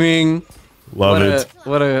Gaming. Love it.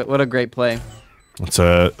 What a great play. It's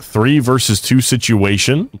a 3 versus 2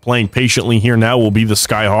 situation. Playing patiently here now will be the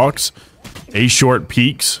Skyhawks. A short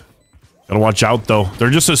peaks. Gotta watch out though. They're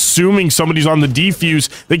just assuming somebody's on the defuse.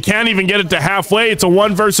 They can't even get it to halfway. It's a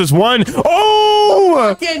 1 versus 1.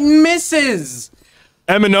 Oh! It misses.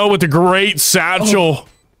 M&O with a great satchel. Oh.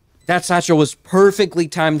 That satchel was perfectly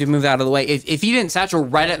timed to move out of the way. If he didn't satchel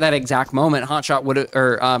right at that exact moment, Hotshot would have,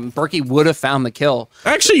 or Berkey would have found the kill.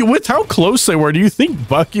 Actually, with how close they were, do you think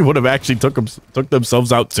Bucky would have actually took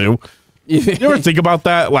themselves out too? You ever think about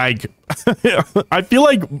that? Like, I feel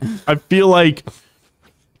like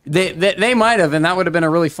they might have, and that would have been a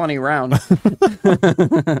really funny round.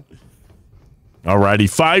 Alrighty,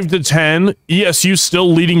 5-10. ESU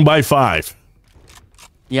still leading by 5.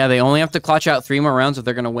 Yeah, they only have to clutch out 3 more rounds if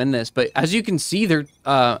they're going to win this. But as you can see, they're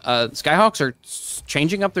Skyhawks are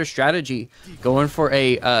changing up their strategy, going for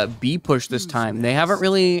a B push this time. They haven't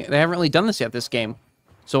really done this yet this game,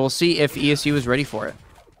 so we'll see if ESU is ready for it.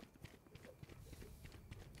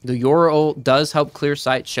 The Yoru ult does help clear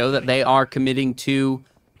sight, show that they are committing to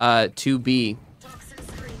B.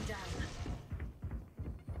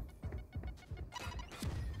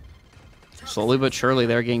 Slowly but surely,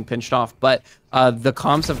 they're getting pinched off. But the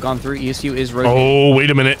comps have gone through. ESU is rotating. Oh,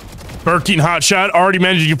 wait a minute. Berkey Hotshot already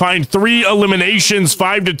managed to find 3 eliminations,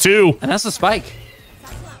 5-2. And that's the spike.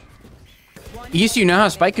 ESU now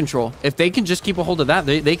has spike control. If they can just keep a hold of that,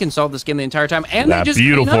 they can solve this game the entire time. And that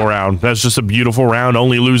beautiful round. That's just a beautiful round.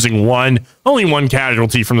 Only losing only one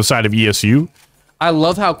casualty from the side of ESU. I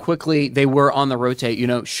love how quickly they were on the rotate.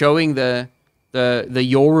 Showing the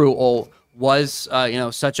Yoru ult was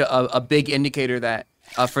such a big indicator that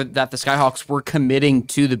the Skyhawks were committing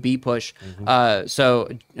to the B push. So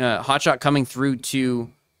Hotshot coming through to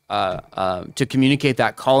communicate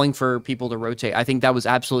that, calling for people to rotate. I think that was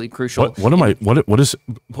absolutely crucial. What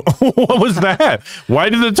was that? Why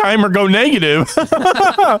did the timer go negative?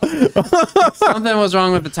 Something was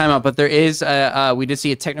wrong with the timeout, but there is we did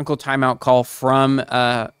see a technical timeout call from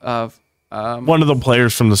one of the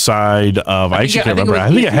players from the side of I can't remember. I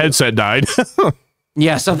think a headset died.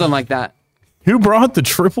 Yeah, something like that. Who brought the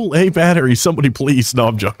AAA battery? Somebody please. No,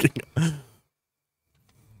 I'm joking.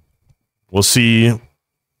 We'll see.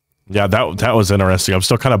 Yeah, that was interesting. I'm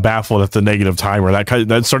still kind of baffled at the negative timer.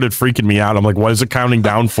 That started freaking me out. I'm like, what is it counting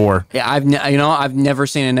down for? Yeah, I've never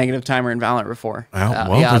seen a negative timer in Valorant before.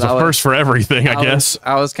 Well, there's a first for everything, I guess.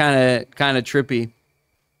 I was kind of trippy.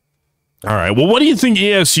 All right. Well, what do you think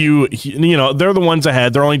ESU, they're the ones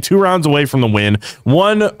ahead. They're only 2 rounds away from the win,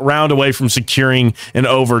 1 round away from securing an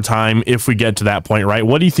overtime if we get to that point, right?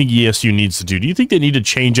 What do you think ESU needs to do? Do you think they need to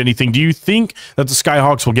change anything? Do you think that the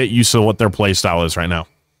Skyhawks will get used to what their play style is right now?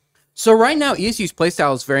 So right now, ESU's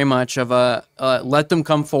playstyle is very much of a let them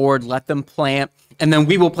come forward, let them plant, and then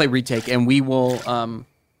we will play retake, and we will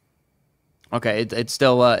Okay, it's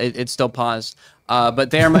still paused.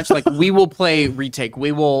 But they are much like, we will play retake.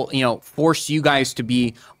 We will, force you guys to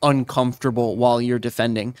be uncomfortable while you're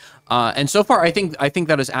defending. And so far, I think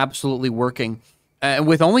that is absolutely working. And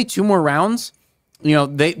with only 2 more rounds,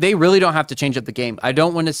 they really don't have to change up the game. I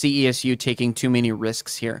don't want to see ESU taking too many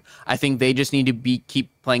risks here. I think they just need to keep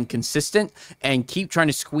playing consistent and keep trying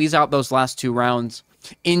to squeeze out those last 2 rounds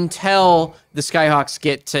until the Skyhawks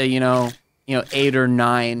get to 8 or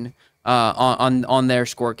 9 on their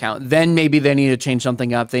score count. Then maybe they need to change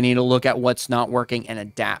something up. They need to look at what's not working and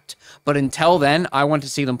adapt. But until then, I want to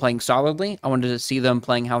see them playing solidly. I wanted to see them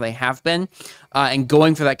playing how they have been and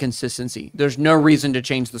going for that consistency. There's no reason to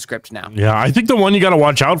change the script now. Yeah, I think the one you got to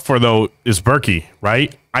watch out for, though, is Berkey,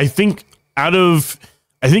 right? I think out of,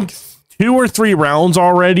 2 or 3 rounds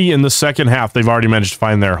already in the second half, they've already managed to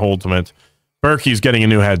find their ultimate. Berkey's getting a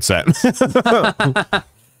new headset.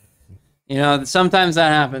 Sometimes that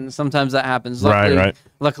happens. Luckily, right.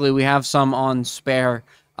 Luckily, we have some on spare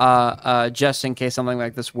just in case something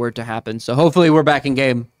like this were to happen. So hopefully we're back in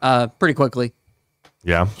game pretty quickly.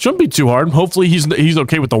 Yeah, shouldn't be too hard. Hopefully he's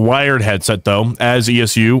okay with the wired headset, though, as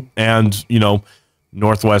ESU and,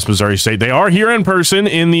 Northwest Missouri State. They are here in person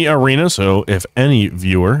in the arena, so if any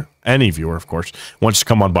viewer, of course, wants to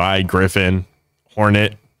come on by, Griffin,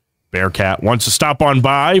 Hornet, Bearcat wants to stop on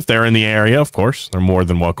by, if they're in the area, of course, they're more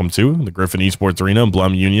than welcome to. The Griffin Esports Arena in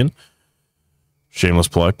Blum Union. Shameless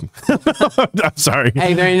plug. I'm sorry.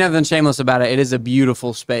 Hey, there ain't nothing shameless about it. It is a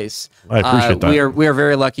beautiful space. I appreciate that. We are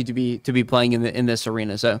very lucky to be playing in this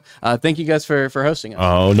arena. So thank you guys for hosting us.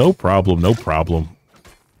 Oh, no problem. No problem.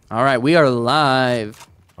 All right, we are live.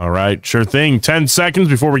 All right, sure thing. 10 seconds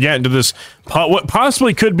before we get into this, what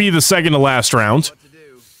possibly could be the second to last round.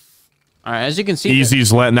 All right, as you can see,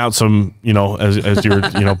 Easy's letting out some, as you're,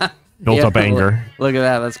 built up anger. Look at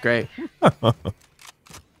that. That's great.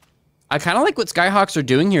 I kind of like what Skyhawks are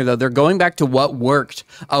doing here, though. They're going back to what worked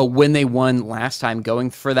when they won last time, going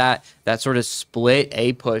for that sort of split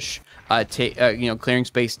A push, clearing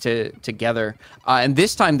space together. And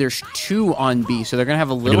this time there's 2 on B, so they're going to have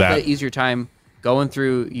a little bit easier time going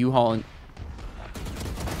through U-Haul. And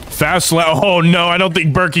Oh, no, I don't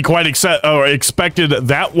think Berkey quite expected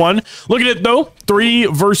that one. Look at it, though. 3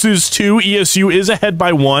 versus 2. ESU is ahead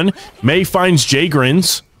by 1. May finds J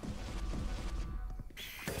Grins.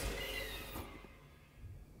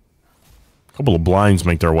 A couple of blinds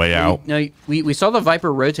make their way out. We saw the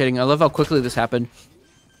Viper rotating. I love how quickly this happened.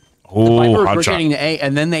 Oh, the Viper was rotating to A,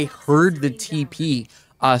 and then they heard the TP.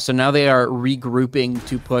 So now they are regrouping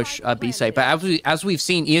to push B site. But as we've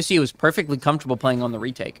seen, ESU is perfectly comfortable playing on the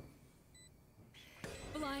retake.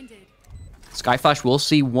 Blinded. Skyflash will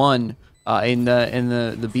see 1 in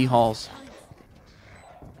the B halls.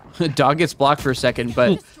 Dog gets blocked for a second,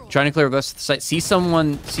 but trying to clear the rest of the site. See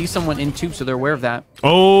someone in tube, so they're aware of that.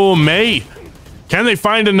 Oh, May. Can they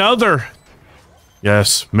find another?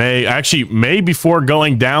 Yes, May. Actually, May, before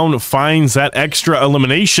going down, finds that extra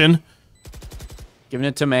elimination. Giving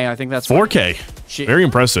it to May. I think that's 4K. Very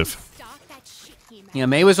impressive. Yeah,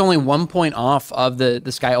 May was only 1 point off of the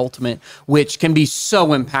Sky Ultimate, which can be so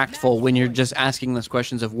impactful when you're just asking those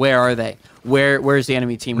questions of where are they? Where's the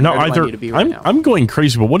enemy team? No, where do I need to be right now? I'm going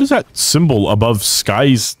crazy, but what is that symbol above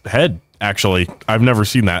Sky's head, actually? I've never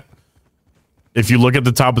seen that. If you look at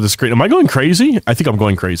the top of the screen, am I going crazy? I think I'm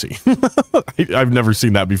going crazy. I've never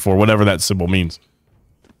seen that before, whatever that symbol means.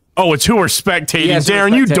 Oh, it's who are spectating. Yeah,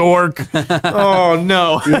 Darren, you dork. Oh,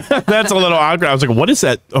 no. That's a little awkward. I was like, what is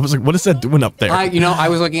that? I was like, what is that doing up there? I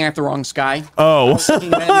was looking at the wrong sky. Oh.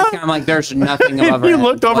 I'm like, there's nothing above You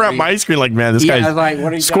looked over at my screen like, man, this guy's like,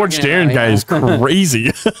 what are you Scorched Darren guy is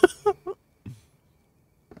crazy.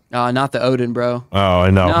 Not the Odin, bro. Oh, I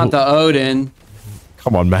know. Not the Odin.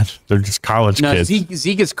 Come on, man. They're just college kids.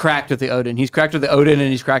 Zeke is cracked with the Odin. He's cracked with the Odin, and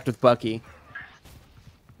he's cracked with Bucky.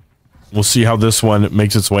 We'll see how this one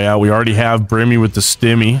makes its way out. We already have Brimmy with the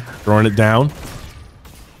stimmy, throwing it down.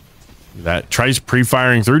 That tries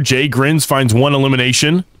pre-firing through. Jay Grins finds 1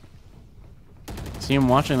 elimination. See him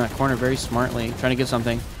watching that corner very smartly, trying to get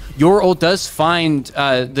something. Your ult does find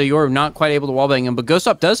the Yoru, not quite able to wallbang him, but Ghost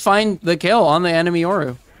Up does find the kill on the enemy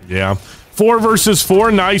Yoru. Yeah. 4 versus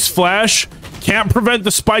 4. Nice flash. Can't prevent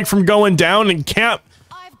the spike from going down and can't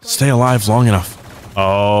stay alive long enough.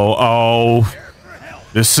 Oh.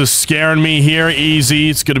 This is scaring me here. Easy.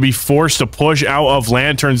 It's going to be forced to push out of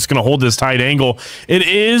Lantern. It's going to hold this tight angle. It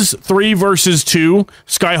is 3 versus 2.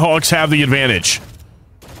 Skyhawks have the advantage.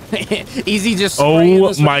 Easy just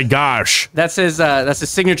oh my gosh. That's his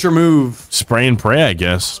signature move. Spray and pray, I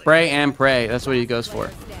guess. Spray and pray. That's what he goes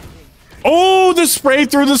for. Oh, the spray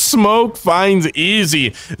through the smoke finds Easy.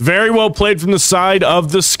 Very well played from the side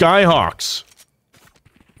of the Skyhawks.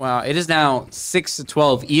 Wow, it is now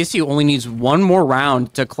 6-12. ESU only needs one more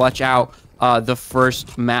round to clutch out the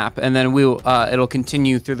first map, and then it'll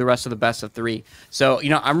continue through the rest of the best of 3. So,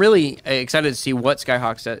 I'm really excited to see what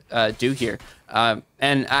Skyhawks do here.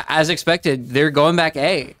 And as expected, they're going back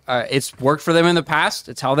A. It's worked for them in the past.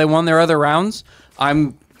 It's how they won their other rounds.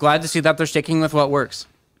 I'm glad to see that they're sticking with what works.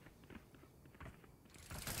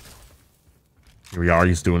 Here we are.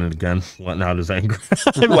 He's doing it again, letting out his anger.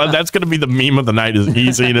 That's going to be the meme of the night. Is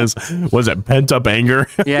Easy and his, was it pent up anger?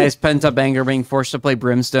 Yeah, his pent up anger being forced to play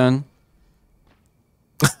Brimstone.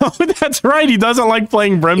 Oh, that's right. He doesn't like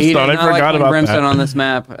playing Brimstone. I forgot about Brimstone that. on this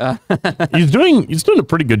map. He's doing a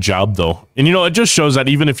pretty good job though, and it just shows that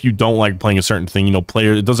even if you don't like playing a certain thing,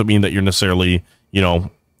 player, it doesn't mean that you're necessarily, how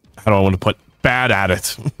do I want to put, bad at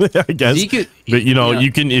it. I guess. But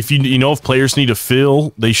you can, if players need to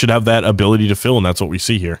fill, they should have that ability to fill, and that's what we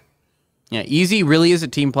see here. Yeah, Easy really is a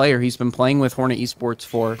team player. He's been playing with Hornet Esports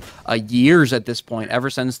for years at this point, ever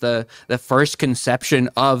since the first conception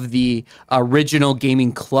of the original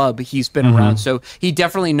gaming club. He's been around, so he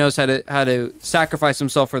definitely knows how to sacrifice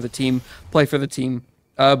himself for the team, play for the team.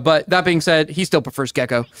 But that being said, he still prefers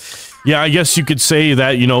Gecko. Yeah, I guess you could say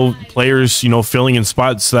that players filling in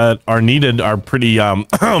spots that are needed are pretty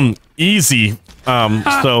easy.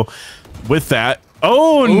 So with that,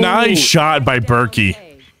 nice shot by Berkey.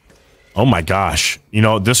 Oh my gosh.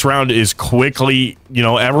 This round is quickly,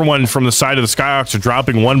 everyone from the side of the Skyhawks are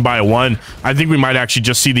dropping one by one. I think we might actually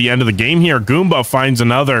just see the end of the game here. Goomba finds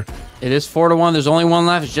another. It is 4-1. There's only one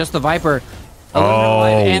left. It's just the Viper.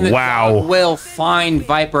 And wow. Will find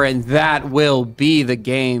Viper, and that will be the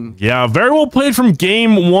game. Yeah, very well played from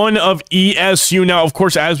game 1 of ESU. Now, of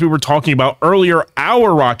course, as we were talking about earlier,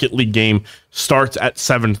 our Rocket League game starts at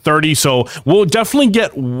 7:30, so we'll definitely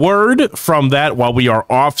get word from that while we are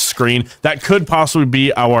off screen. That could possibly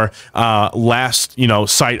be our last,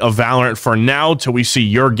 sight of Valorant for now till we see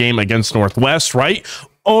your game against Northwest, right?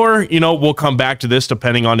 Or, we'll come back to this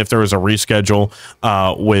depending on if there is a reschedule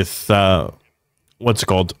with... what's it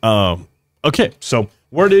called? Okay, so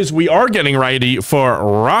word is we are getting ready for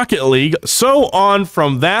Rocket League. So on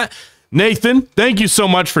from that, Nathan, thank you so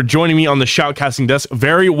much for joining me on the shoutcasting desk.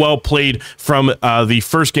 Very well played from the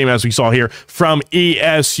first game, as we saw here from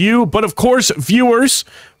ESU. But of course, viewers,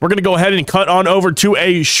 we're going to go ahead and cut on over to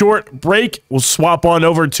a short break. We'll swap on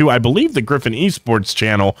over to, I believe, the Griffin Esports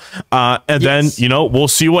channel. And then, we'll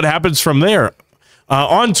see what happens from there.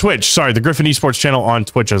 On Twitch, sorry, the Griffin Esports channel on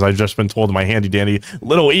Twitch, as I've just been told in my handy dandy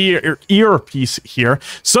little earpiece here.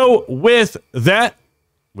 So with that,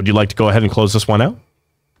 would you like to go ahead and close this one out?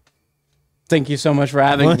 Thank you so much for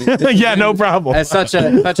having me. Yeah, no problem. It's such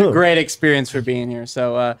a great experience for being here.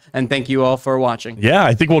 So, and thank you all for watching. Yeah,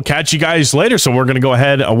 I think we'll catch you guys later. So we're going to go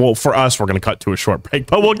ahead. For us, we're going to cut to a short break,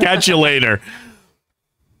 but we'll catch you later.